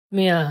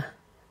ಆತ್ಮೀಯ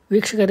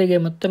ವೀಕ್ಷಕರಿಗೆ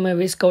ಮತ್ತೊಮ್ಮೆ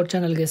ವಿ ಸ್ಕೌಟ್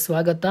ಚಾನಲ್ಗೆ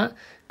ಸ್ವಾಗತ.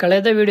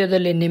 ಕಳೆದ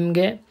ವಿಡಿಯೋದಲ್ಲಿ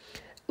ನಿಮಗೆ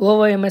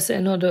OYMS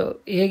ಅನ್ನೋದು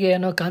ಹೇಗೆ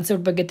ಅನ್ನೋ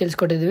ಕಾನ್ಸೆಪ್ಟ್ ಬಗ್ಗೆ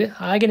ತಿಳಿಸ್ಕೊಟ್ಟಿದ್ವಿ.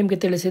 ಹಾಗೆ ನಿಮಗೆ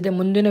ತಿಳಿಸಿದೆ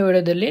ಮುಂದಿನ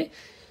ವಿಡಿಯೋದಲ್ಲಿ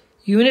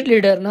ಯೂನಿಟ್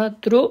ಲೀಡರ್ನ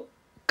ಥ್ರೂ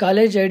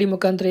ಕಾಲೇಜ್ ID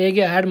ಮುಖಾಂತರ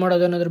ಹೇಗೆ ಆ್ಯಡ್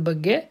ಮಾಡೋದು ಅನ್ನೋದ್ರ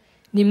ಬಗ್ಗೆ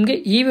ನಿಮಗೆ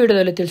ಈ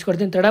ವಿಡಿಯೋದಲ್ಲಿ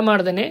ತಿಳಿಸ್ಕೊಡ್ತೀನಿ. ತಡ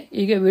ಮಾಡ್ದೇ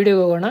ಈಗ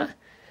ವಿಡಿಯೋಗೆ ಹೋಗೋಣ.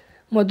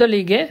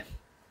 ಮೊದಲಿಗೆ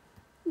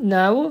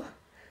ನಾವು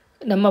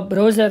ನಮ್ಮ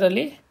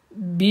ಬ್ರೌಸರಲ್ಲಿ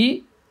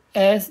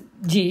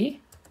BSG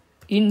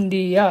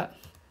ಇಂಡಿಯಾ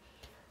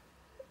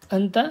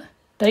ಅಂತ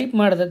ಟೈಪ್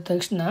ಮಾಡಿದ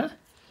ತಕ್ಷಣ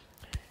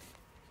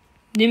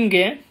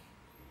ನಿಮಗೆ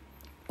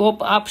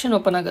ಆಪ್ಷನ್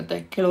ಓಪನ್ ಆಗುತ್ತೆ.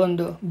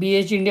 ಕೆಲವೊಂದು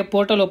BSG ಇಂಡಿಯಾ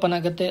ಪೋರ್ಟಲ್ ಓಪನ್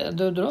ಆಗುತ್ತೆ.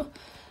 ಅದಾದರೂ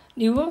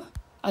ನೀವು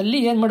ಅಲ್ಲಿ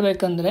ಏನು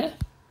ಮಾಡಬೇಕಂದ್ರೆ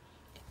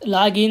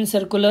ಲಾಗಿನ್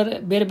ಸರ್ಕ್ಯುಲರ್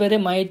ಬೇರೆ ಬೇರೆ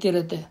ಮಾಹಿತಿ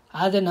ಇರುತ್ತೆ.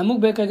 ಆದರೆ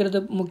ನಮಗೆ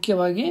ಬೇಕಾಗಿರೋದು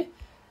ಮುಖ್ಯವಾಗಿ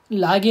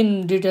ಲಾಗಿನ್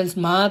ಡೀಟೇಲ್ಸ್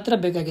ಮಾತ್ರ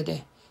ಬೇಕಾಗಿದೆ.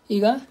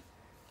 ಈಗ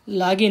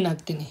ಲಾಗಿನ್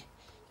ಆಗ್ತೀನಿ.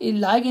 ಈ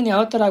ಲಾಗಿನ್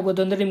ಯಾವ ಥರ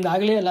ಆಗ್ಬೋದು ಅಂದರೆ ನಿಮ್ಗೆ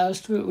ಆಗಲೇ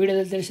ಲಾಸ್ಟ್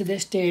ವೀಡಿಯೋದಲ್ಲಿ ತಿಳಿಸಿದೆ.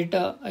 ಸ್ಟೇಟ್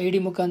ID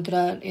ಮುಖಾಂತರ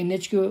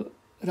NHQ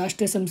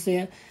ರಾಷ್ಟ್ರೀಯ ಸಂಸ್ಥೆ,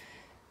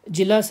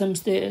 ಜಿಲ್ಲಾ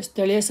ಸಂಸ್ಥೆ,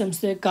 ಸ್ಥಳೀಯ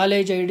ಸಂಸ್ಥೆ,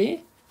 ಕಾಲೇಜ್ ID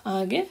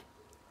ಹಾಗೆ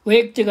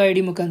ವೈಯಕ್ತಿಕ ID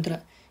ಮುಖಾಂತರ.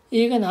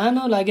 ಈಗ ನಾನು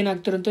ಲಾಗಿನ್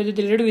ಆಗ್ತಿರೋಂಥದ್ದು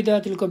ಇದು ಎರಡು ವಿಧ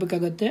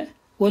ತಿಳ್ಕೊಬೇಕಾಗತ್ತೆ.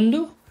 ಒಂದು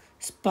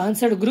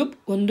ಸ್ಪಾನ್ಸರ್ಡ್ ಗ್ರೂಪ್,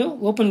 ಒಂದು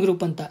ಓಪನ್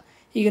ಗ್ರೂಪ್ ಅಂತ.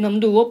 ಈಗ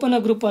ನಮ್ಮದು ಓಪನ್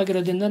ಗ್ರೂಪ್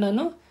ಆಗಿರೋದ್ರಿಂದ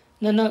ನಾನು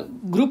ನನ್ನ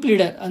ಗ್ರೂಪ್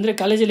ಲೀಡರ್ ಅಂದರೆ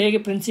ಕಾಲೇಜಲ್ಲಿ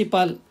ಹೇಗೆ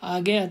ಪ್ರಿನ್ಸಿಪಾಲ್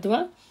ಹಾಗೆ ಅಥವಾ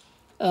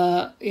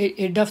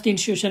head of the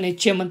institution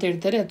HM ಅಂತ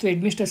ಹೇಳ್ತಾರೆ ಅಥವಾ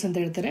ಅಡ್ಮಿನಿಸ್ಟ್ರೇಷನ್ ಅಂತ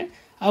ಹೇಳ್ತಾರೆ,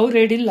 ಅವ್ರ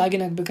ಐಡಿಯಲ್ಲಿ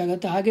ಲಾಗಿನ್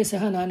ಆಗಬೇಕಾಗತ್ತೆ. ಹಾಗೆ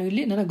ಸಹ ನಾನು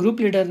ಇಲ್ಲಿ ನನ್ನ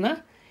ಗ್ರೂಪ್ ಲೀಡರ್ನ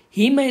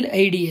ಇಮೇಲ್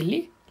IDಯಲ್ಲಿ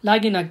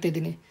ಲಾಗಿನ್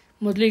ಆಗ್ತಾಯಿದ್ದೀನಿ.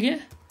 ಮೊದಲಿಗೆ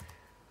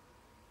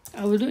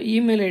ಹೌದು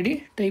ಇಮೇಲ್ ID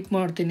ಟೈಪ್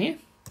ಮಾಡ್ತೀನಿ.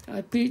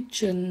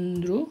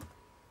 ಚಂದ್ರು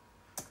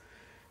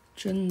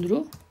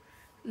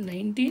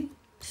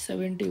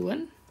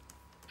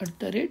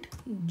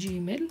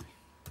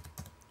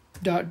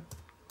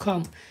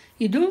 1971@gmail.com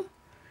ಇದು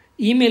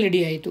ಇಮೇಲ್ ID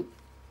ಆಯಿತು.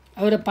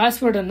 ಅವರ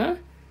ಪಾಸ್ವರ್ಡನ್ನು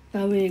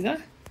ನಾವು ಈಗ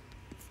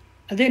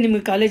ಅದೇ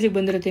ನಿಮಗೆ ಕಾಲೇಜಿಗೆ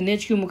ಬಂದಿರುತ್ತೆ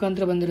NHQ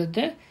ಮುಖಾಂತರ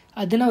ಬಂದಿರುತ್ತೆ,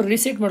 ಅದನ್ನು ಅವ್ರು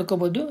ರೀಸೆಟ್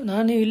ಮಾಡ್ಕೋಬೋದು.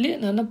 ನಾನು ಇಲ್ಲಿ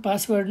ನನ್ನ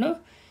ಪಾಸ್ವರ್ಡ್ನ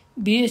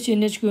BSG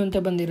NHQ ಅಂತ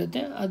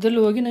ಬಂದಿರುತ್ತೆ,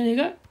 ಅದರಲ್ಲಿ ಹೋಗಿ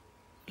ನಾನೀಗ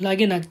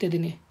ಲಾಗಿನ್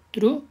ಆಗ್ತಾಯಿದ್ದೀನಿ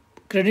ಥ್ರೂ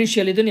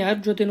ಕ್ರೆಡೆನ್ಷಿಯಲ್. ಇದನ್ನು ಯಾರ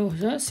ಜೊತೆನೂ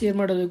ಸಹ ಶೇರ್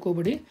ಮಾಡೋದಕ್ಕೆ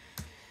ಹೋಗ್ಬೇಡಿ.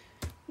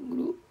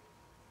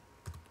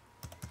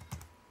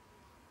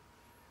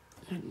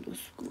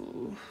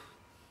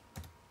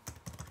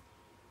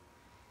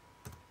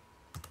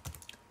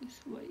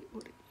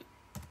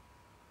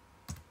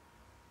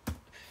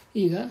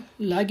 ಈಗ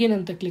ಲಾಗಿನ್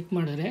ಅಂತ ಕ್ಲಿಕ್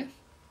ಮಾಡಿದ್ರೆ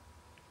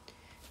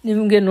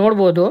ನಿಮಗೆ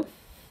ನೋಡ್ಬೋದು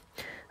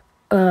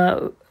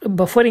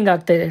ಬಫರಿಂಗ್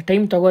ಆಗ್ತಾಯಿದೆ,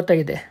 ಟೈಮ್ ತಗೋತಾ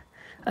ಇದೆ.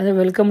 ಅಂದರೆ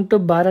ವೆಲ್ಕಮ್ ಟು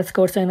ಭಾರತ್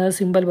ಸ್ಕೌಟ್ಸ್ ಅನ್ನೋ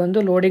ಸಿಂಬಲ್ ಬಂದು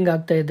ಲೋಡಿಂಗ್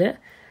ಆಗ್ತಾಯಿದೆ.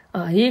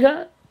 ಈಗ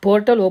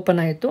ಪೋರ್ಟಲ್ ಓಪನ್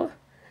ಆಯಿತು.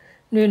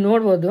 ನೀವು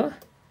ನೋಡ್ಬೋದು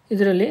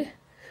ಇದರಲ್ಲಿ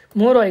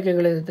 3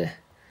 ಆಯ್ಕೆಗಳಿರುತ್ತೆ.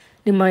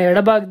 ನಿಮ್ಮ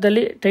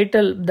ಎಡಭಾಗದಲ್ಲಿ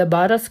title the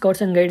Bharat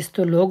scouts and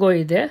ಗೈಡ್ಸ್ದು logo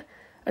ಇದೆ.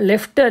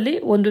 ಲೆಫ್ಟಲ್ಲಿ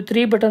ಒಂದು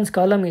 3 ಬಟನ್ಸ್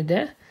ಕಾಲಮ್ ಇದೆ,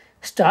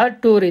 ಸ್ಟಾರ್ಟ್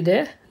ಟೂರ್ ಇದೆ,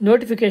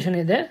 ನೋಟಿಫಿಕೇಷನ್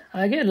ಇದೆ,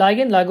 ಹಾಗೆ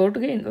ಲಾಗಿನ್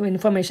ಲಾಗೌಟ್ಗೆ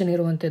ಇನ್ಫಾರ್ಮೇಷನ್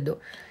ಇರುವಂಥದ್ದು.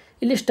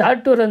 ಇಲ್ಲಿ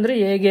ಸ್ಟಾರ್ಟ್ ಟೂರ್ ಅಂದರೆ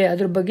ಹೇಗೆ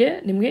ಅದ್ರ ಬಗ್ಗೆ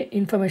ನಿಮಗೆ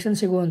ಇನ್ಫಾರ್ಮೇಷನ್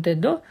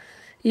ಸಿಗುವಂಥದ್ದು.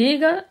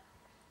 ಈಗ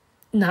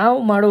ನಾವು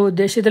ಮಾಡೋ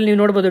ಉದ್ದೇಶದಲ್ಲಿ ನೀವು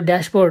ನೋಡ್ಬೋದು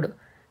dashboard,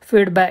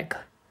 feedback,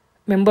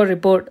 member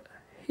report,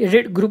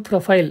 edit group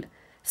profile,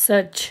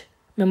 search,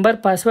 member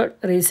password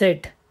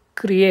reset,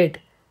 create,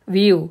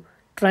 view,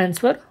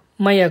 transfer,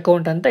 ಮೈ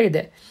ಅಕೌಂಟ್ ಅಂತ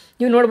ಇದೆ.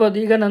 ನೀವು ನೋಡ್ಬೋದು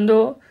ಈಗ ನಂದು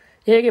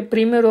ಹೇಗೆ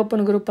ಪ್ರೀಮಿಯರ್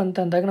ಓಪನ್ ಗ್ರೂಪ್ ಅಂತ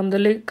ಅಂದಾಗ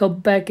ನಮ್ಮದಲ್ಲಿ ಕಬ್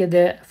ಬ್ಯಾಕ್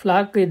ಇದೆ,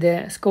 ಫ್ಲಾಕ್ ಇದೆ,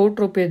 ಸ್ಕೌಟ್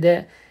ಗ್ರೂಪ್ ಇದೆ,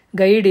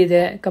 ಗೈಡ್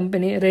ಇದೆ,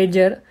 ಕಂಪನಿ,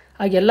 ರೇಂಜರ್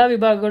ಹಾಗೆ ಎಲ್ಲ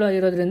ವಿಭಾಗಗಳು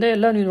ಇರೋದ್ರಿಂದ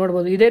ಎಲ್ಲ ನೀವು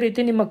ನೋಡ್ಬೋದು. ಇದೇ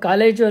ರೀತಿ ನಿಮ್ಮ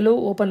ಕಾಲೇಜಲ್ಲೂ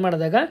ಓಪನ್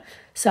ಮಾಡಿದಾಗ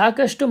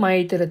ಸಾಕಷ್ಟು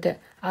ಮಾಹಿತಿ ಇರುತ್ತೆ.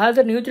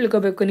 ಆದರೆ ನೀವು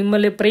ತಿಳ್ಕೊಬೇಕು,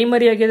 ನಿಮ್ಮಲ್ಲಿ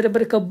ಪ್ರೈಮರಿ ಆಗಿದ್ದರೆ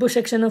ಬರೀ ಕಬ್ಬು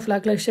ಸೆಕ್ಷನು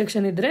ಫ್ಲಾಕ್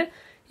ಸೆಕ್ಷನ್ ಇದ್ದರೆ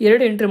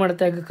 2 ಎಂಟ್ರಿ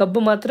ಮಾಡುತ್ತೆ, ಕಬ್ಬು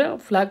ಮಾತ್ರ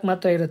ಫ್ಲಾಕ್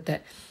ಮಾತ್ರ ಇರುತ್ತೆ.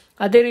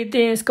 ಅದೇ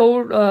ರೀತಿ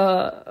ಸ್ಕೌಟ್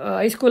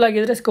ಹೈಸ್ಕೂಲ್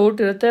ಆಗಿದ್ದರೆ ಸ್ಕೌಟ್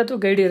ಇರುತ್ತೆ ಅಥವಾ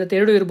ಗೈಡ್ ಇರುತ್ತೆ,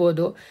 2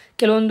 ಇರ್ಬೋದು.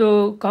 ಕೆಲವೊಂದು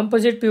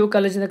ಕಾಂಪೋಸಿಟ್ PU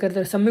ಕಾಲೇಜಿಂದ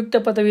ಕರೀತಾರೆ, ಸಂಯುಕ್ತ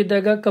ಪದವಿ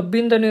ಇದ್ದಾಗ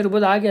ಕಬ್ಬಿಂದನೂ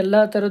ಇರ್ಬೋದು. ಹಾಗೆ ಎಲ್ಲ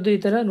ಥರದ್ದು ಈ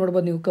ಥರ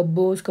ನೋಡ್ಬೋದು ನೀವು,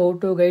 ಕಬ್ಬು,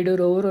 scout, guide,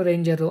 Rover,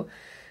 ranger.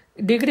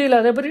 Degree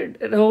ಇಲ್ಲಾದರೆ ಬರೀ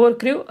ರೋವರ್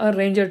ಕ್ರ್ಯೂ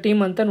ರೇಂಜರ್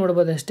ಟೀಮ್ ಅಂತ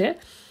ನೋಡ್ಬೋದು ಅಷ್ಟೇ.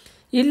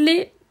 ಇಲ್ಲಿ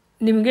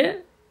ನಿಮಗೆ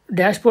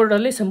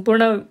ಡ್ಯಾಶ್ಬೋರ್ಡಲ್ಲಿ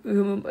ಸಂಪೂರ್ಣ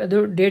ಅದು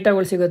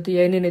ಡೇಟಾಗಳು ಸಿಗುತ್ತೆ,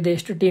 ಏನೇನಿದೆ,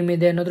 ಎಷ್ಟು ಟೀಮ್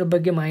ಇದೆ ಅನ್ನೋದ್ರ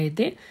ಬಗ್ಗೆ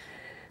ಮಾಹಿತಿ.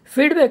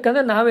 ಫೀಡ್ಬ್ಯಾಕ್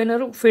ಅಂದರೆ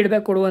ನಾವೇನಾದ್ರು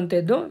ಫೀಡ್ಬ್ಯಾಕ್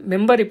ಕೊಡುವಂಥದ್ದು.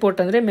 ಮೆಂಬರ್ ರಿಪೋರ್ಟ್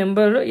ಅಂದರೆ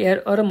ಮೆಂಬರ್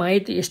ಅವರ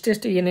ಮಾಹಿತಿ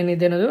ಎಷ್ಟೆಷ್ಟು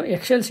ಏನೇನಿದೆ ಅನ್ನೋದು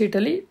Excel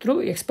ಶೀಟಲ್ಲಿ through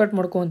expert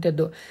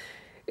ಮಾಡ್ಕೊವಂಥದ್ದು.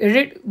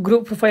 Edit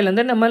group profile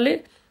ಅಂದರೆ ನಮ್ಮಲ್ಲಿ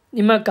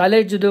ನಿಮ್ಮ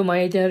ಕಾಲೇಜದು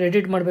ಮಾಹಿತಿಯನ್ನು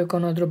ಎಡಿಟ್ ಮಾಡಬೇಕು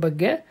ಅನ್ನೋದ್ರ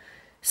ಬಗ್ಗೆ.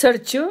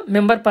 ಸರ್ಚು,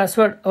 ಮೆಂಬರ್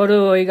ಪಾಸ್ವರ್ಡ್ ಅವರು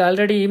ಈಗ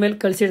ಆಲ್ರೆಡಿ ಇಮೇಲ್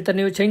ಕಳಿಸಿರ್ತಾರೆ,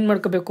 ನೀವು ಚೇಂಜ್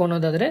ಮಾಡ್ಕೋಬೇಕು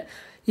ಅನ್ನೋದಾದರೆ.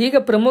 ಈಗ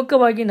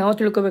ಪ್ರಮುಖವಾಗಿ ನಾವು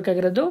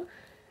ತಿಳ್ಕೊಬೇಕಾಗಿರೋದು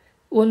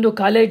ಒಂದು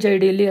ಕಾಲೇಜ್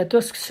IDಯಲ್ಲಿ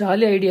ಅಥವಾ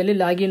ಶಾಲೆ IDಯಲ್ಲಿ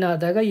ಲಾಗಿನ್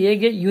ಆದಾಗ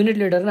ಹೇಗೆ ಯೂನಿಟ್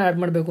ಲೀಡರ್ನ ಆ್ಯಡ್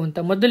ಮಾಡಬೇಕು ಅಂತ.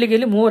 ಮೊದಲಿಗೆ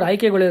ಇಲ್ಲಿ 3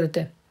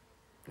 ಆಯ್ಕೆಗಳಿರುತ್ತೆ.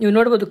 ನೀವು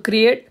ನೋಡ್ಬೋದು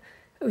ಕ್ರಿಯೇಟ್,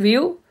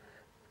 ವ್ಯೂ,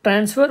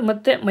 ಟ್ರಾನ್ಸ್ಫರ್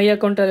ಮತ್ತು ಮೈ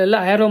ಅಕೌಂಟಲ್ಲೆಲ್ಲ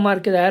ಆ್ಯರೋ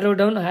ಮಾರ್ಕ್ ಇದೆ, arrow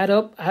down, arrow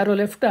up, arrow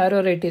left, arrow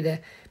right ಇದೆ.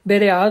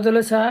 ಬೇರೆ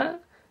ಯಾವುದಲ್ಲೂ ಸಹ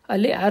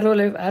ಅಲ್ಲಿ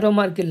ಆ್ಯರೋ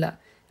ಮಾರ್ಕ್ ಇಲ್ಲ.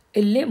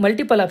 ಇಲ್ಲಿ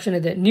ಮಲ್ಟಿಪಲ್ ಆಪ್ಷನ್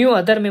ಇದೆ. ನ್ಯೂ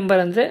ಅದರ್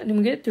ಮೆಂಬರ್ ಅಂದರೆ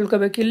ನಿಮಗೆ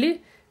ತಿಳ್ಕೊಬೇಕು, ಇಲ್ಲಿ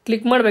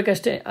ಕ್ಲಿಕ್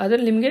ಮಾಡಬೇಕಷ್ಟೇ,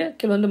 ಅದರಲ್ಲಿ ನಿಮಗೆ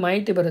ಕೆಲವೊಂದು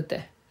ಮಾಹಿತಿ ಬರುತ್ತೆ.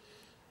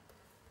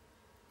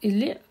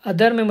 ಇಲ್ಲಿ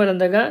ಅದರ್ ಮೆಂಬರ್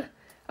ಅಂದಾಗ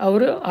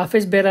ಅವರು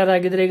ಆಫೀಸ್ ಬೇರರ್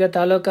ಆಗಿದ್ರೆ ಈಗ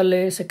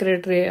ತಾಲೂಕಲ್ಲಿ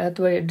ಸೆಕ್ರೆಟ್ರಿ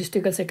ಅಥವಾ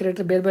ಡಿಸ್ಟಿಕಲ್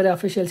ಸೆಕ್ರೆಟ್ರಿ ಬೇರೆ ಬೇರೆ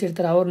ಅಫಿಷಿಯಲ್ಸ್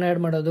ಇರ್ತಾರೆ, ಅವ್ರನ್ನ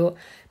ಆ್ಯಡ್ ಮಾಡೋದು.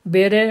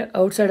 ಬೇರೆ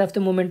ಔಟ್ಸೈಡ್ ಆಫ್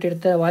ದ ಮೂಮೆಂಟ್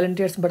ಇರ್ತಾರೆ,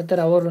 ವಾಲಂಟಿಯರ್ಸ್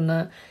ಬರ್ತಾರೆ, ಅವ್ರನ್ನ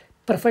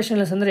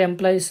ಪ್ರೊಫೆಷನಲ್ಸ್ ಅಂದರೆ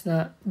ಎಂಪ್ಲಾಯೀಸ್ನ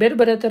ಬೇರೆ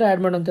ಬೇರೆ ಥರ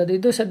ಆ್ಯಡ್ ಮಾಡುವಂಥದ್ದು.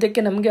 ಇದು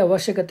ಸದ್ಯಕ್ಕೆ ನಮಗೆ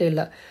ಅವಶ್ಯಕತೆ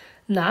ಇಲ್ಲ.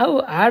 ನಾವು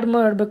ಆ್ಯಡ್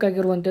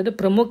ಮಾಡಬೇಕಾಗಿರುವಂಥದ್ದು,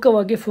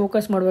 ಪ್ರಮುಖವಾಗಿ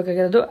ಫೋಕಸ್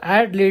ಮಾಡಬೇಕಾಗಿರೋದು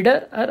add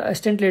leader R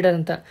assistant leader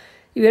ಅಂತ.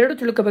 ಇವೆರಡು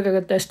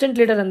ತಿಳ್ಕೊಬೇಕಾಗುತ್ತೆ. ಅಸಿಸ್ಟೆಂಟ್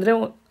ಲೀಡರ್ ಅಂದರೆ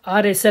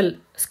RSL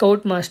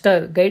scout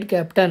master, guide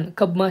captain,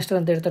 ಕಬ್ ಮಾಸ್ಟರ್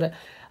ಅಂತ ಹೇಳ್ತಾರೆ.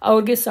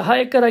 ಅವ್ರಿಗೆ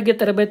ಸಹಾಯಕರಾಗಿ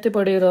ತರಬೇತಿ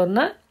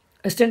ಪಡೆಯೋರನ್ನ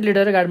ಅಸಿಸ್ಟೆಂಟ್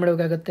ಲೀಡರ್ಗೆ ಆ್ಯಡ್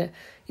ಮಾಡಬೇಕಾಗುತ್ತೆ.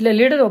 ಇಲ್ಲ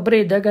ಲೀಡರ್ ಒಬ್ಬರೇ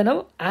ಇದ್ದಾಗ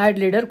ನಾವು ಆ್ಯಡ್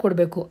ಲೀಡರ್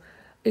ಕೊಡಬೇಕು.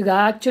 ಈಗ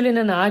ಆ್ಯಕ್ಚುಲಿ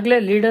ನಾನು ಆಗಲೇ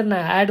ಲೀಡರ್ನ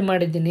ಆ್ಯಡ್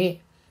ಮಾಡಿದ್ದೀನಿ.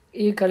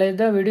 ಈ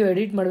ಕಳೆದ ವಿಡಿಯೋ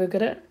ಎಡಿಟ್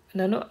ಮಾಡ್ಬೇಕಾದ್ರೆ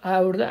ನಾನು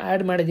ಅವ್ರದ್ದು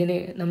ಆ್ಯಡ್ ಮಾಡಿದ್ದೀನಿ,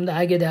 ನಮ್ಮದು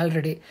ಆಗಿದೆ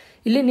ಆಲ್ರೆಡಿ.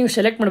 ಇಲ್ಲಿ ನೀವು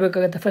ಸೆಲೆಕ್ಟ್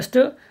ಮಾಡಬೇಕಾಗತ್ತೆ.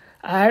 ಫಸ್ಟು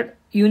ಆ್ಯಡ್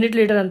ಯೂನಿಟ್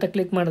ಲೀಡರ್ ಅಂತ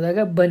ಕ್ಲಿಕ್ ಮಾಡಿದಾಗ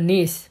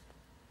ಬನ್ನೀಸ್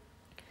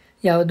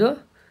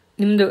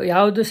ನಿಮ್ಮದು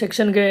ಯಾವುದು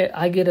ಸೆಕ್ಷನ್ಗೆ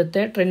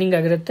ಆಗಿರುತ್ತೆ, ಟ್ರೈನಿಂಗ್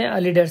ಆಗಿರುತ್ತೆ ಆ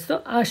ಲೀಡರ್ಸ್ದು,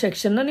 ಆ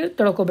ಸೆಕ್ಷನ್ನ ನೀವು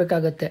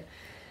ತೊಳ್ಕೊಬೇಕಾಗತ್ತೆ.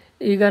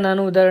 ಈಗ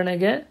ನಾನು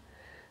ಉದಾಹರಣೆಗೆ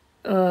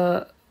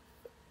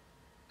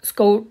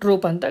ಸ್ಕೌಟ್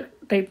ಟ್ರೂಪ್ ಅಂತ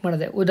ಟೈಪ್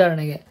ಮಾಡಿದೆ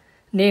ಉದಾಹರಣೆಗೆ.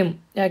 ನೇಮ್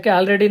ಯಾಕೆ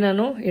ಆಲ್ರೆಡಿ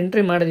ನಾನು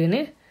ಎಂಟ್ರಿ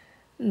ಮಾಡಿದ್ದೀನಿ.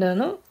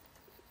 ನಾನು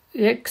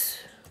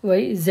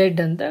XYZ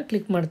ಅಂತ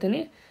ಕ್ಲಿಕ್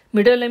ಮಾಡ್ತೀನಿ.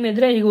 ಮಿಡಲ್ ನೇಮ್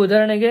ಇದ್ದರೆ ಈಗ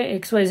ಉದಾಹರಣೆಗೆ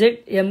XYZ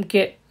MK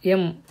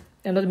M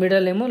ಅನ್ನೋದು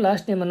ಮಿಡಲ್ ನೇಮು,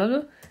 ಲಾಸ್ಟ್ ನೇಮ್ ಅನ್ನೋದು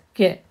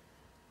K.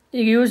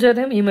 ಈಗ ಯೂಸರ್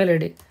ನೇಮ್, ಇಮೇಲ್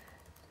ID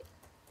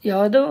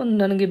ಯಾವುದೋ ಒಂದು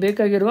ನನಗೆ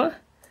ಬೇಕಾಗಿರುವ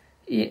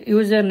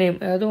ಯೂಸರ್ ನೇಮ್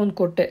ಯಾವುದೋ ಒಂದು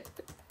ಕೊಟ್ಟೆ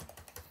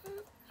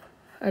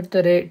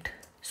 @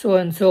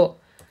 so.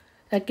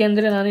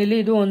 ಯಾಕೆಂದರೆ ನಾನು ಇಲ್ಲಿ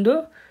ಇದು ಒಂದು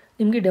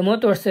ನಿಮಗೆ ಡೆಮೋ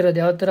ತೋರಿಸ್ತಿರೋದು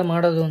ಯಾವ ಥರ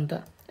ಮಾಡೋದು ಅಂತ.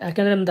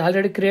 ಯಾಕೆಂದರೆ ನಮ್ದು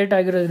ಆಲ್ರೆಡಿ ಕ್ರಿಯೇಟ್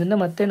ಆಗಿರೋದ್ರಿಂದ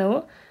ಮತ್ತೆ ನಾವು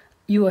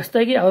ಈ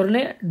ಹೊಸದಾಗಿ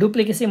ಅವ್ರನ್ನೇ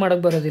ಡೂಪ್ಲಿಕೇಸಿ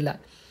ಮಾಡೋಕ್ಕೆ ಬರೋದಿಲ್ಲ.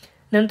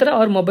 ನಂತರ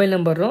ಅವ್ರ ಮೊಬೈಲ್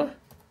ನಂಬರು,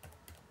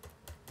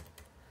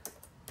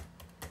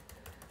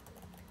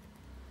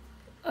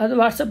 ಅದು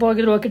ವಾಟ್ಸಪ್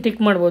ಆಗಿರೋ ಓಕೆ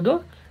ಟಿಕ್ ಮಾಡ್ಬೋದು.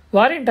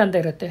 ವಾರೆಂಟ್ ಅಂತ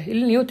ಇರುತ್ತೆ.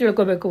 ಇಲ್ಲಿ ನೀವು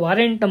ತಿಳ್ಕೊಬೇಕು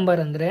ವಾರೆಂಟ್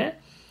ನಂಬರ್ ಅಂದರೆ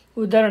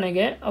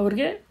ಉದಾಹರಣೆಗೆ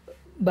ಅವ್ರಿಗೆ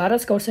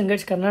Bharat scouts and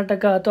guides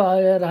Karnataka ಅಥವಾ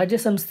ರಾಜ್ಯ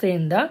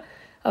ಸಂಸ್ಥೆಯಿಂದ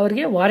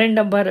ಅವ್ರಿಗೆ ವಾರೆಂಟ್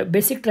ನಂಬರ್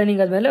ಬೇಸಿಕ್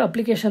ಟ್ರೈನಿಂಗ್ ಆದಮೇಲೆ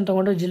ಅಪ್ಲಿಕೇಶನ್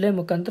ತೊಗೊಂಡು ಜಿಲ್ಲೆ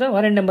ಮುಖಾಂತರ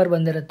ವಾರೆಂಟ್ ನಂಬರ್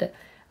ಬಂದಿರುತ್ತೆ.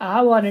 ಆ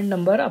ವಾರೆಂಟ್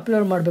ನಂಬರ್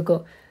ಅಪ್ಲೋಡ್ ಮಾಡಬೇಕು.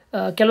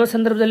 ಕೆಲವು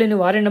ಸಂದರ್ಭದಲ್ಲಿ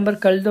ನೀವು ವಾರೆಂಟ್ ನಂಬರ್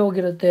ಕಳೆದು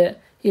ಹೋಗಿರುತ್ತೆ,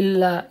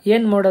 ಇಲ್ಲ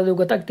ಏನು ಮಾಡೋದು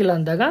ಗೊತ್ತಾಗ್ತಿಲ್ಲ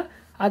ಅಂದಾಗ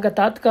ಆಗ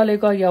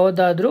ತಾತ್ಕಾಲಿಕವಾಗಿ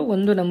ಯಾವುದಾದ್ರೂ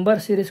ಒಂದು ನಂಬರ್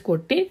ಸೀರೀಸ್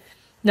ಕೊಟ್ಟು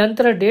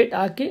ನಂತರ ಡೇಟ್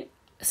ಹಾಕಿ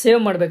ಸೇವ್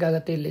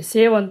ಮಾಡಬೇಕಾಗತ್ತೆ. ಇಲ್ಲಿ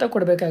ಸೇವ್ ಅಂತ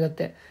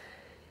ಕೊಡಬೇಕಾಗತ್ತೆ.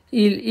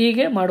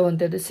 ಹೀಗೆ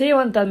ಮಾಡುವಂಥದ್ದು. ಸೇವ್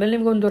ಅಂತ ಆದಮೇಲೆ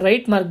ನಿಮಗೊಂದು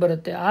ರೈಟ್ ಮಾರ್ಕ್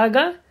ಬರುತ್ತೆ. ಆಗ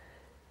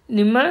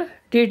ನಿಮ್ಮ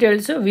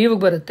ಡೀಟೇಲ್ಸು ವ್ಯೂಗೆ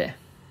ಬರುತ್ತೆ.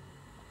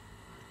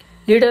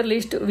 ಲೀಡರ್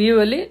ಲಿಸ್ಟ್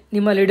ವ್ಯೂವಲ್ಲಿ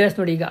ನಿಮ್ಮ ಲೀಡರ್ಸ್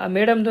ನೋಡಿ. ಈಗ ಆ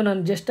ಮೇಡಮ್ದು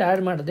ನಾನು ಜಸ್ಟ್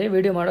ಆ್ಯಡ್ ಮಾಡಿದೆ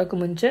ವಿಡಿಯೋ ಮಾಡೋಕ್ಕೂ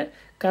ಮುಂಚೆ.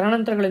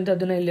 ಕಾರಣಾಂತರಗಳಿಂದ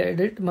ಅದನ್ನು ಇಲ್ಲಿ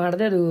ಎಡಿಟ್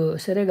ಮಾಡಿದೆ, ಅದು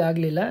ಸರಿಯಾಗಿ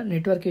ಆಗಲಿಲ್ಲ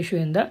ನೆಟ್ವರ್ಕ್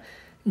ಇಶ್ಯೂಯಿಂದ.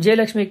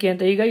 ಜಯಲಕ್ಷ್ಮಿ ಕೆ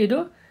ಅಂತ ಈಗ ಇದು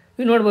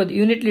ನೀವು ನೋಡ್ಬೋದು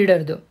ಯೂನಿಟ್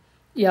ಲೀಡರ್ದು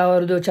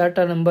ಯಾವ್ದು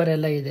ಚಾರ್ಟರ್ ನಂಬರ್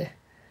ಎಲ್ಲ ಇದೆ.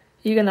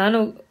 ಈಗ ನಾನು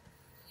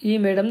ಈ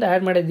ಮೇಡಮ್ದು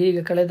ಆ್ಯಡ್ ಮಾಡಿದ್ದೆ ಈಗ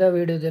ಕಳೆದ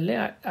ವೀಡಿಯೋದಲ್ಲಿ,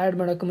 ಆ್ಯಡ್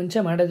ಮಾಡೋಕ್ಕೆ ಮುಂಚೆ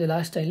ಮಾಡೋದು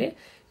ಲಾಸ್ಟಲ್ಲಿ.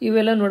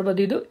 ಇವೆಲ್ಲ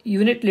ನೋಡ್ಬೋದು. ಇದು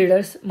ಯೂನಿಟ್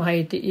ಲೀಡರ್ಸ್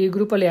ಮಾಹಿತಿ. ಈ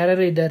ಗ್ರೂಪಲ್ಲಿ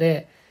ಯಾರ್ಯಾರು ಇದ್ದಾರೆ,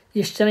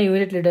 ಎಷ್ಟು ಜನ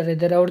ಯೂನಿಟ್ ಲೀಡರ್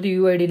ಇದ್ದಾರೆ, ಅವ್ರದ್ದು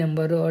UID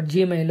ನಂಬರು, ಅವ್ರ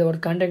Gmail, ಅವ್ರ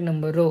ಕಾಂಟ್ಯಾಕ್ಟ್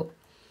ನಂಬರು,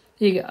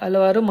 ಹೀಗೆ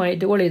ಹಲವಾರು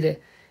ಮಾಹಿತಿಗಳಿದೆ.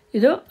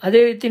 ಇದು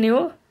ಅದೇ ರೀತಿ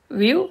ನೀವು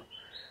ವ್ಯೂ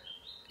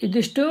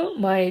ಇದಿಷ್ಟು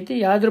ಮಾಹಿತಿ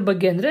ಯಾವುದ್ರ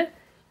ಬಗ್ಗೆ ಅಂದರೆ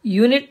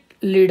ಯೂನಿಟ್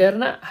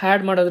ಲೀಡರ್ನ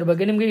ಆ್ಯಡ್ ಮಾಡೋದ್ರ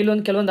ಬಗ್ಗೆ. ನಿಮಗೆ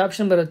ಇಲ್ಲೊಂದು ಕೆಲವೊಂದು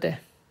ಆಪ್ಷನ್ ಬರುತ್ತೆ.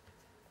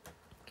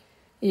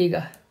 ಈಗ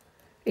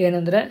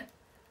ಏನಂದರೆ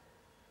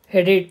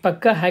ಎಡಿಟ್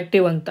ಪಕ್ಕ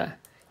ಆ್ಯಕ್ಟಿವ್ ಅಂತ.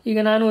 ಈಗ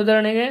ನಾನು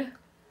ಉದಾಹರಣೆಗೆ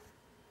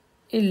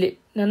ಇಲ್ಲಿ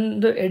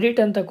ನನ್ನದು ಎಡಿಟ್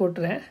ಅಂತ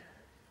ಕೊಟ್ಟರೆ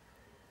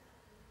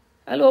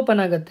ಅಲ್ಲಿ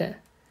ಓಪನ್ ಆಗುತ್ತೆ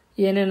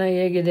ಏನೇನೋ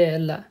ಹೇಗಿದೆ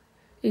ಎಲ್ಲ.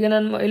 ಈಗ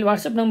ನಾನು ಇಲ್ಲಿ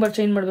ವಾಟ್ಸಪ್ ನಂಬರ್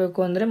ಚೇಂಜ್ ಮಾಡಬೇಕು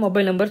ಅಂದರೆ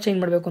ಮೊಬೈಲ್ ನಂಬರ್ ಚೇಂಜ್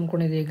ಮಾಡಬೇಕು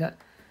ಅಂದ್ಕೊಂಡಿದ್ದೆ. ಈಗ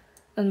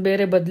ನಾನು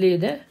ಬೇರೆ ಬದಲಿ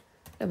ಇದೆ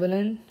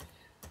 99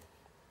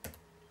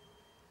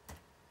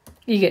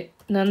 ಹೀಗೆ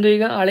ನಂದು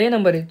ಈಗ ಹಳೆಯ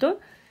ನಂಬರ್ ಇತ್ತು,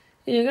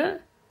 ಈಗ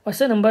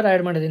ಹೊಸ ನಂಬರ್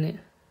ಆ್ಯಡ್ ಮಾಡಿದ್ದೀನಿ.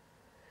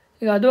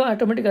 ಈಗ ಅದು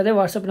ಆಟೋಮೆಟಿಕ್ ಅದೇ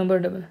ವಾಟ್ಸಪ್ ನಂಬರ್.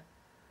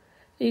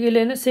 ಈಗ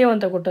ಇಲ್ಲೇನು ಸೇವ್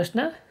ಅಂತ ಕೊಟ್ಟ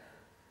ತಕ್ಷಣ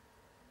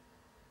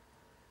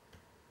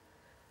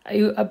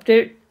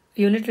update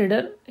unit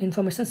leader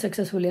information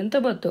successfully ಅಂತ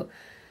ಬಂತು.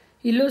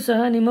 ಇಲ್ಲೂ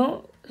ಸಹ ನಿಮ್ಮ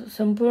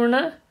ಸಂಪೂರ್ಣ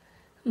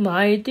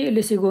ಮಾಹಿತಿ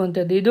ಇಲ್ಲಿ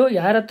ಸಿಗುವಂಥದ್ದು. ಇದು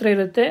ಯಾರ ಹತ್ರ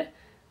ಇರುತ್ತೆ,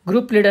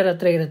 ಗ್ರೂಪ್ ಲೀಡರ್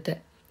ಹತ್ರ ಇರುತ್ತೆ.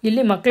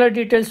 ಇಲ್ಲಿ ಮಕ್ಕಳ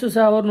ಡೀಟೇಲ್ಸು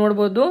ಸಹ ಅವ್ರು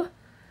ನೋಡ್ಬೋದು.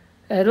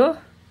 ಯಾರು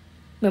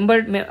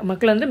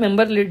ಮಕ್ಕಳಂದರೆ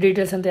ಮೆಂಬರ್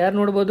ಡೀಟೇಲ್ಸ್ ಅಂತ ಯಾರು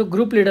ನೋಡ್ಬೋದು,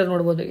 ಗ್ರೂಪ್ ಲೀಡರ್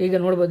ನೋಡ್ಬೋದು. ಈಗ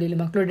ನೋಡ್ಬೋದು ಇಲ್ಲಿ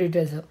ಮಕ್ಕಳ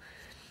ಡೀಟೇಲ್ಸು.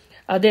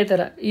 ಅದೇ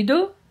ಥರ ಇದು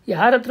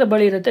ಯಾರ ಹತ್ರ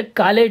ಬಳಿ ಇರುತ್ತೆ,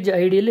 ಕಾಲೇಜ್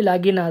ಐಡಿಯಲ್ಲಿ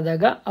ಲಾಗಿನ್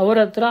ಆದಾಗ ಅವರ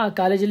ಹತ್ರ ಆ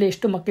ಕಾಲೇಜಲ್ಲಿ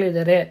ಎಷ್ಟು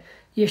ಮಕ್ಕಳಿದ್ದಾರೆ,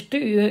 ಎಷ್ಟು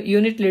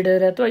ಯೂನಿಟ್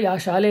ಲೀಡರ್ ಅಥವಾ ಯಾವ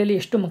ಶಾಲೆಯಲ್ಲಿ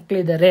ಎಷ್ಟು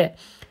ಮಕ್ಕಳಿದ್ದಾರೆ,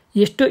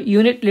 ಎಷ್ಟು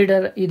ಯೂನಿಟ್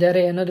ಲೀಡರ್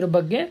ಇದ್ದಾರೆ ಅನ್ನೋದ್ರ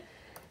ಬಗ್ಗೆ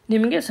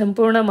ನಿಮಗೆ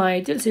ಸಂಪೂರ್ಣ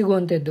ಮಾಹಿತಿ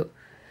ಸಿಗುವಂಥದ್ದು.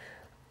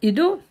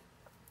 ಇದು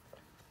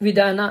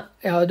ವಿಧಾನ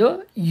ಯಾವುದು,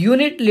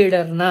 ಯೂನಿಟ್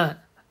ಲೀಡರ್ನ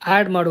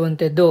ಆ್ಯಡ್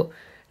ಮಾಡುವಂಥದ್ದು.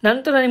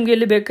 ನಂತರ ನಿಮಗೆ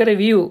ಇಲ್ಲಿ ಬೇಕಾದ್ರೆ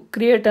ವ್ಯೂ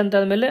ಕ್ರಿಯೇಟ್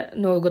ಅಂತಾದಮೇಲೆ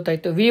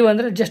ಗೊತ್ತಾಯಿತು. ವ್ಯೂ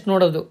ಅಂದರೆ ಜಸ್ಟ್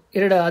ನೋಡೋದು,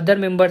 ಎರಡು other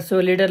members,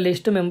 leader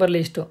list, member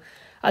list.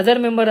 Other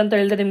member ಅಂತ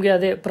ಹೇಳಿದ್ರೆ ನಿಮಗೆ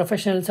ಅದೇ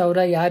ಪ್ರೊಫೆಷನಲ್ಸ್ ಅವರ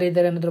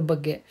ಯಾರಿದ್ದಾರೆ ಅನ್ನೋದ್ರ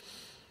ಬಗ್ಗೆ.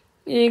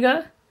 ಈಗ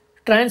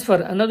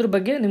ಟ್ರಾನ್ಸ್ಫರ್ ಅನ್ನೋದ್ರ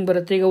ಬಗ್ಗೆ ನಿಮ್ಗೆ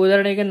ಬರುತ್ತೆ. ಈಗ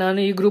ಉದಾಹರಣೆಗೆ ನಾನು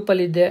ಈ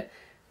ಗ್ರೂಪಲ್ಲಿದ್ದೆ,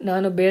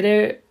 ನಾನು ಬೇರೆ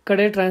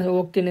ಕಡೆ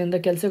ಹೋಗ್ತೀನಿ ಅಂತ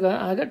ಕೆಲಸಕ್ಕೆ,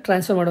 ಆಗ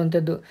ಟ್ರಾನ್ಸ್ಫರ್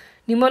ಮಾಡುವಂಥದ್ದು.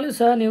 ನಿಮ್ಮಲ್ಲೂ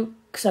ಸಹ ನೀವು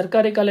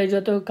ಸರ್ಕಾರಿ ಕಾಲೇಜು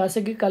ಅಥವಾ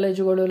ಖಾಸಗಿ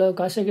ಕಾಲೇಜುಗಳು,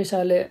 ಖಾಸಗಿ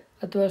ಶಾಲೆ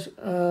ಅಥವಾ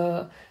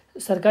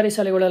ಸರ್ಕಾರಿ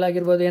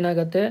ಶಾಲೆಗಳಲ್ಲಾಗಿರ್ಬೋದು,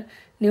 ಏನಾಗುತ್ತೆ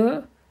ನೀವು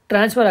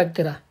ಟ್ರಾನ್ಸ್ಫರ್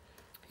ಆಗ್ತೀರಾ.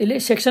 ಇಲ್ಲಿ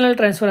ಸೆಕ್ಷನಲ್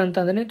ಟ್ರಾನ್ಸ್ಫರ್ ಅಂತ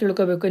ಅಂದರೆ ನೀವು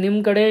ತಿಳ್ಕೊಬೇಕು. ನಿಮ್ಮ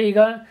ಕಡೆ ಈಗ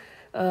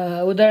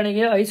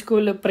ಉದಾಹರಣೆಗೆ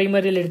ಹೈಸ್ಕೂಲ್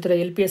ಪ್ರೈಮರಿಯಲ್ಲಿ ಇರ್ತೀರಾ,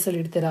 LPS ಅಲ್ಲಿ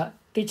ಇರ್ತೀರಾ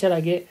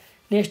ಟೀಚರಾಗಿ.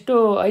 ನೆಕ್ಸ್ಟು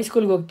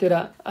ಹೈಸ್ಕೂಲ್ಗೆ ಹೋಗ್ತೀರಾ,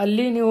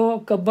 ಅಲ್ಲಿ ನೀವು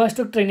ಕಬ್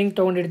ಮಾಸ್ಟರ್ ಟ್ರೈನಿಂಗ್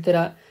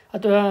ತೊಗೊಂಡಿರ್ತೀರಾ,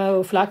 ಅಥವಾ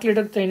ಫ್ಲಾಕ್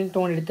ಲೀಡರ್ ಟ್ರೈನಿಂಗ್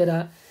ತೊಗೊಂಡಿರ್ತೀರ,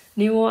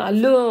 ನೀವು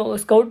ಅಲ್ಲೂ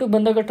ಸ್ಕೌಟಿಗೆ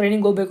ಬಂದಾಗ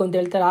ಟ್ರೈನಿಂಗ್ ಹೋಗಬೇಕು ಅಂತ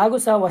ಹೇಳ್ತಾರೆ, ಹಾಗೂ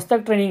ಸಹ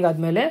ಹೊಸ್ದಾಗಿ ಟ್ರೈನಿಂಗ್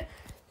ಆದಮೇಲೆ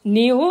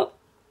ನೀವು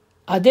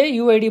ಅದೇ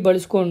UID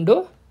ಬಳಸ್ಕೊಂಡು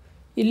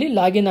ಇಲ್ಲಿ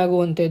ಲಾಗಿನ್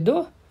ಆಗುವಂಥದ್ದು,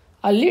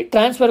 ಅಲ್ಲಿ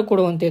ಟ್ರಾನ್ಸ್ಫರ್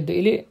ಕೊಡುವಂಥದ್ದು.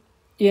 ಇಲ್ಲಿ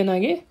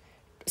ಏನಾಗಿ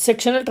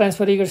ಸೆಕ್ಷನಲ್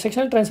ಟ್ರಾನ್ಸ್ಫರ್, ಈಗ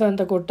ಸೆಕ್ಷನಲ್ ಟ್ರಾನ್ಸ್ಫರ್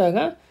ಅಂತ ಕೊಟ್ಟಾಗ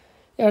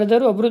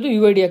ಯಾರ್ದಾದ್ರು ಒಬ್ರದ್ದು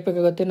UID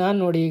ಹಾಕಬೇಕಾಗುತ್ತೆ. ನಾನು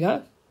ನೋಡಿ ಈಗ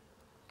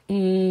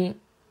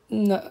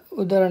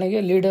ಉದಾಹರಣೆಗೆ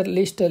ಲೀಡರ್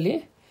ಲಿಸ್ಟಲ್ಲಿ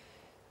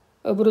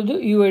ಒಬ್ರದ್ದು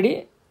UID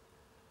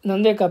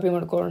ನಂದೇ ಕಾಪಿ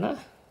ಮಾಡ್ಕೊಳ್ಳೋಣ.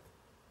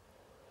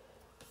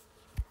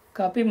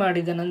 ಕಾಪಿ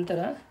ಮಾಡಿದ ನಂತರ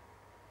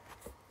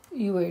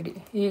UID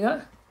ಈಗ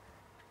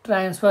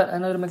ಟ್ರಾನ್ಸ್ಫರ್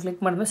ಅನ್ನೋದ್ರ ಮೇಲೆ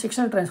ಕ್ಲಿಕ್ ಮಾಡಿದ್ಮೇಲೆ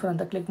ಸೆಕ್ಷನಲ್ ಟ್ರಾನ್ಸ್ಫರ್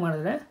ಅಂತ ಕ್ಲಿಕ್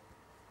ಮಾಡಿದ್ರೆ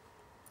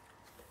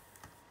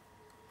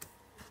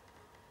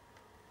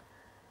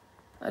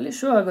ಅಲ್ಲಿ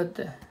ಶೋ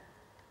ಆಗುತ್ತೆ.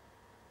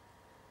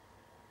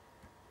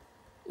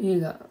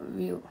 ಈಗ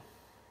ವ್ಯೂ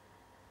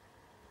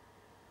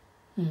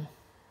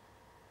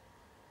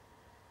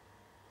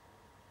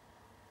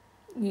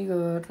ಈಗ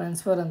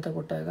ಟ್ರಾನ್ಸ್ಫರ್ ಅಂತ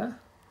ಕೊಟ್ಟಾಗ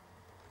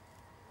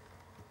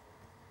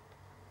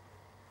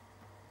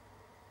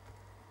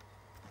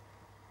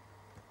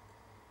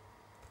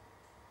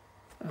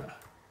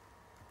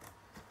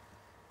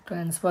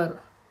ಟ್ರಾನ್ಸ್ಫರ್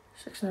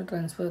ಸೆಕ್ಷನಲ್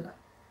ಟ್ರಾನ್ಸ್ಫರ್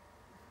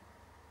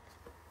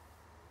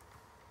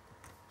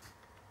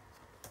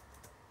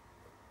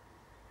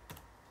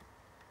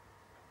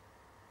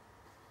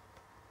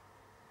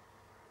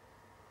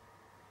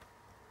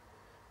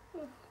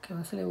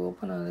ಒಂದ್ಸಲಿ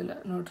ಓಪನ್ ಆಗೋದಿಲ್ಲ.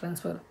 ನೋಡಿ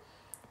transfer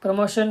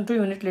promotion to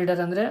unit leader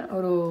ಅಂದರೆ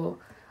ಅವರು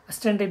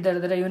ಅಸಿಸ್ಟೆಂಟ್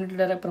ಇದ್ದಾರೆ, ಯೂನಿಟ್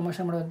ಲೀಡರಾಗಿ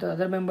ಪ್ರಮೋಷನ್ ಮಾಡೋದು,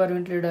 ಅದರ್ ಮೆಂಬರ್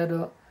ಯೂನಿಟ್ ಲೀಡರು.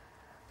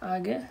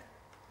 ಹಾಗೆ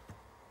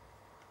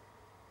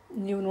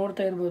ನೀವು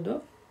ನೋಡ್ತಾ ಇರ್ಬೋದು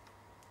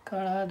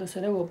ಅದು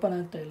ಸರಿಯಾಗಿ ಓಪನ್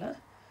ಆಗ್ತಾಯಿಲ್ಲ.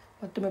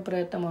 ಮತ್ತೊಮ್ಮೆ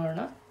ಪ್ರಯತ್ನ ಮಾಡೋಣ.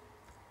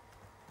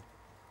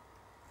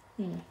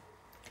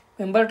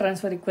 Member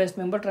transfer request,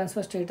 member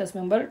transfer status,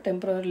 member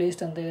temporary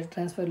list ಅಂತ ಇದೆ,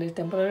 transfer list,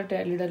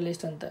 temporary leader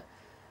list ಅಂತ.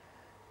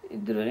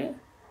 ಇದರಲ್ಲಿ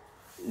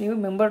ನೀವು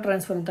ಮೆಂಬರ್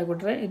ಟ್ರಾನ್ಸ್ಫರ್ ಅಂತ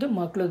ಕೊಟ್ಟರೆ ಇದು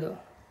ಮಕ್ಕಳದು,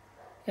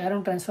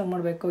 ಯಾರನ್ನು ಟ್ರಾನ್ಸ್ಫರ್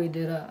ಮಾಡಬೇಕು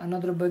ಇದ್ದೀರಾ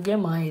ಅನ್ನೋದ್ರ ಬಗ್ಗೆ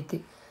ಮಾಹಿತಿ.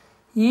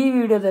 ಈ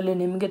ವಿಡಿಯೋದಲ್ಲಿ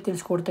ನಿಮಗೆ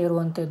ತಿಳಿಸ್ಕೊಡ್ತಾ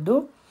ಇರುವಂಥದ್ದು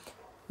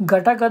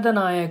ಘಟಕದ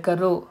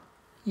ನಾಯಕರು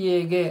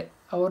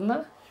ಅವ್ರನ್ನ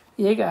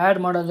ಹೇಗೆ ಆ್ಯಡ್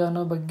ಮಾಡೋದು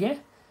ಅನ್ನೋ ಬಗ್ಗೆ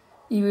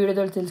ಈ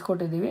ವಿಡಿಯೋದಲ್ಲಿ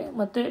ತಿಳಿಸ್ಕೊಟ್ಟಿದ್ದೀವಿ.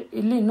 ಮತ್ತು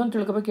ಇಲ್ಲಿ ಇನ್ನೊಂದು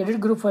ತಿಳ್ಕೊಬೇಕು,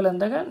 ಎಡಿಟ್ ಗ್ರೂಪ್ ಫೈಲ್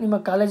ಅಂದಾಗ ನಿಮ್ಮ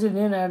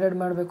ಕಾಲೇಜಿಗೆ ಏನು ಆ್ಯಡ್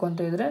ಮಾಡಬೇಕು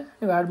ಅಂತ ಇದ್ದರೆ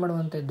ನೀವು ಆ್ಯಡ್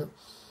ಮಾಡುವಂಥದ್ದು.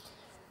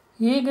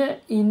 ಹೀಗೆ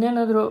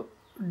ಇನ್ನೇನಾದರೂ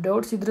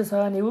ಡೌಟ್ಸ್ ಇದ್ದರೂ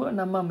ಸಹ ನೀವು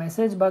ನಮ್ಮ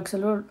ಮೆಸೇಜ್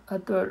ಬಾಕ್ಸಲ್ಲೂ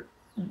ಅಥವಾ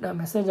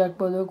ಮೆಸೇಜ್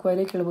ಹಾಕ್ಬೋದು,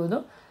 ಕ್ವೈರಿ ಕೇಳ್ಬೋದು.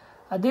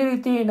 ಅದೇ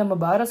ರೀತಿ ನಮ್ಮ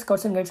ಭಾರತ್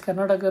ಸ್ಕೌಟ್ಸ್ ಆ್ಯಂಡ್ ಗೈಡ್ಸ್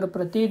ಕರ್ನಾಟಕದವರು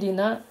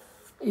ಪ್ರತಿದಿನ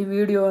ಈ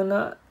ವಿಡಿಯೋನ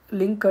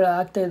ಲಿಂಕ್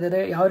ಹಾಕ್ತಾಯಿದ್ದಾರೆ,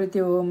 ಯಾವ ರೀತಿ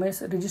OMS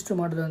ರಿಜಿಸ್ಟರ್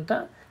ಮಾಡೋದು ಅಂತ.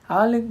 ಆ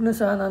ಲಿಂಕ್ನು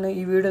ಸಹ ನಾನು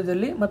ಈ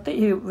ವಿಡಿಯೋದಲ್ಲಿ ಮತ್ತು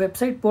ಈ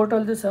ವೆಬ್ಸೈಟ್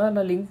ಪೋರ್ಟಲ್ದು ಸಹ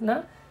ನಾನು ಲಿಂಕ್ನ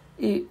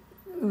ಈ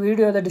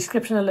ವಿಡಿಯೋದ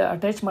ಡಿಸ್ಕ್ರಿಪ್ಷನಲ್ಲಿ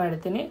ಅಟ್ಯಾಚ್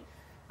ಮಾಡಿರ್ತೀನಿ.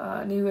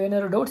 ನೀವು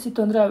ಏನಾದ್ರು ಡೌಟ್ಸ್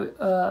ಇತ್ತು ಅಂದರೆ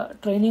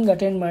ಟ್ರೈನಿಂಗ್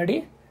ಅಟೆಂಡ್ ಮಾಡಿ.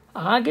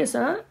 ಹಾಗೆ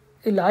ಸಹ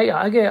ಇಲ್ಲ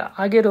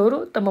ಆಗಿರೋರು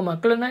ತಮ್ಮ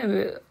ಮಕ್ಕಳನ್ನ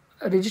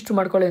ರಿಜಿಸ್ಟರ್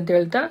ಮಾಡ್ಕೊಳ್ಳಿ ಅಂತ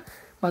ಹೇಳ್ತಾ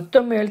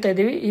ಮತ್ತೊಮ್ಮೆ ಹೇಳ್ತಾ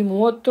ಇದ್ದೀವಿ, ಈ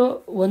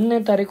 31ನೇ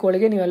ತಾರೀಕು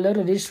ಒಳಗೆ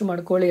ನೀವೆಲ್ಲರೂ ರಿಜಿಸ್ಟರ್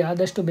ಮಾಡ್ಕೊಳ್ಳಿ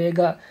ಆದಷ್ಟು ಬೇಗ.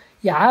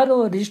 ಯಾರು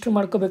ರಿಜಿಸ್ಟರ್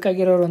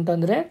ಮಾಡ್ಕೋಬೇಕಾಗಿರೋರು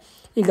ಅಂತಂದರೆ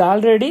ಈಗ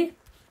ಆಲ್ರೆಡಿ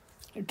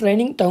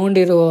ಟ್ರೈನಿಂಗ್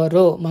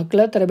ತೊಗೊಂಡಿರೋರು,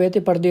 ಮಕ್ಕಳ ತರಬೇತಿ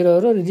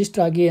ಪಡೆದಿರೋರು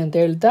ರಿಜಿಸ್ಟರ್ ಆಗಿ ಅಂತ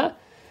ಹೇಳ್ತಾ,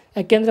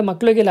 ಯಾಕೆಂದರೆ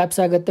ಮಕ್ಕಳಿಗೆ ಲ್ಯಾಪ್ಸ್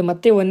ಆಗುತ್ತೆ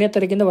ಮತ್ತು 1ನೇ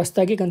ತಾರೀಕಿಂದ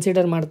ಹೊಸದಾಗಿ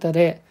ಕನ್ಸಿಡರ್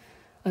ಮಾಡ್ತಾರೆ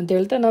ಅಂತ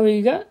ಹೇಳ್ತಾ ನಾವು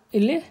ಈಗ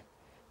ಇಲ್ಲಿ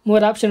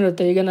 3 ಆಪ್ಷನ್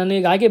ಇರುತ್ತೆ. ಈಗ ನಾನು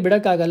ಈಗ ಹಾಗೆ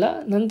ಬಿಡೋಕ್ಕಾಗಲ್ಲ.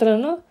 ನಂತರ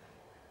ನಾನು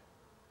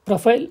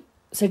ಪ್ರೊಫೈಲ್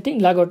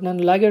ಸೆಟ್ಟಿಂಗ್ ಲಾಗೌಟ್,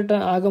 ನಾನು ಲಾಗೌಟ್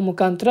ಆಗೋ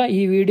ಮುಖಾಂತರ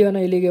ಈ ವಿಡಿಯೋನ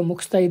ಇಲ್ಲಿಗೆ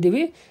ಮುಗಿಸ್ತಾ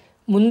ಇದ್ದೀವಿ.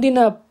 ಮುಂದಿನ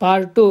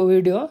ಪಾರ್ಟ್ 2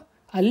 ವಿಡಿಯೋ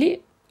ಅಲ್ಲಿ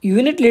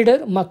ಯೂನಿಟ್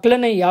ಲೀಡರ್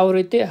ಮಕ್ಕಳನ್ನ ಯಾವ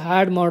ರೀತಿ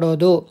ಆ್ಯಡ್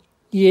ಮಾಡೋದು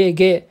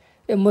ಹೇಗೆ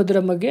ಎಂಬುದರ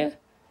ಬಗ್ಗೆ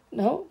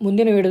ನಾವು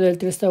ಮುಂದಿನ ವಿಡಿಯೋದಲ್ಲಿ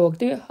ತಿಳಿಸ್ತಾ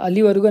ಹೋಗ್ತೀವಿ.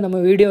 ಅಲ್ಲಿವರೆಗೂ ನಮ್ಮ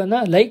ವಿಡಿಯೋನ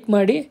ಲೈಕ್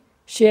ಮಾಡಿ,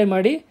 ಶೇರ್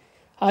ಮಾಡಿ,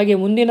 ಹಾಗೆ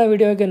ಮುಂದಿನ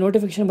ವಿಡಿಯೋಗೆ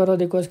ನೋಟಿಫಿಕೇಷನ್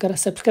ಬರೋದಕ್ಕೋಸ್ಕರ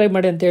ಸಬ್ಸ್ಕ್ರೈಬ್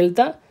ಮಾಡಿ ಅಂತ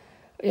ಹೇಳ್ತಾ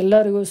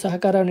ಎಲ್ಲರಿಗೂ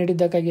ಸಹಕಾರ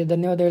ನೀಡಿದ್ದಕ್ಕಾಗಿ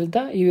ಧನ್ಯವಾದ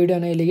ಹೇಳ್ತಾ ಈ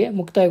ವಿಡಿಯೋನ ಇಲ್ಲಿಗೆ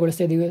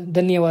ಮುಕ್ತಾಯಗೊಳಿಸ್ತಾ ಇದ್ದೀವಿ.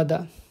 ಧನ್ಯವಾದ.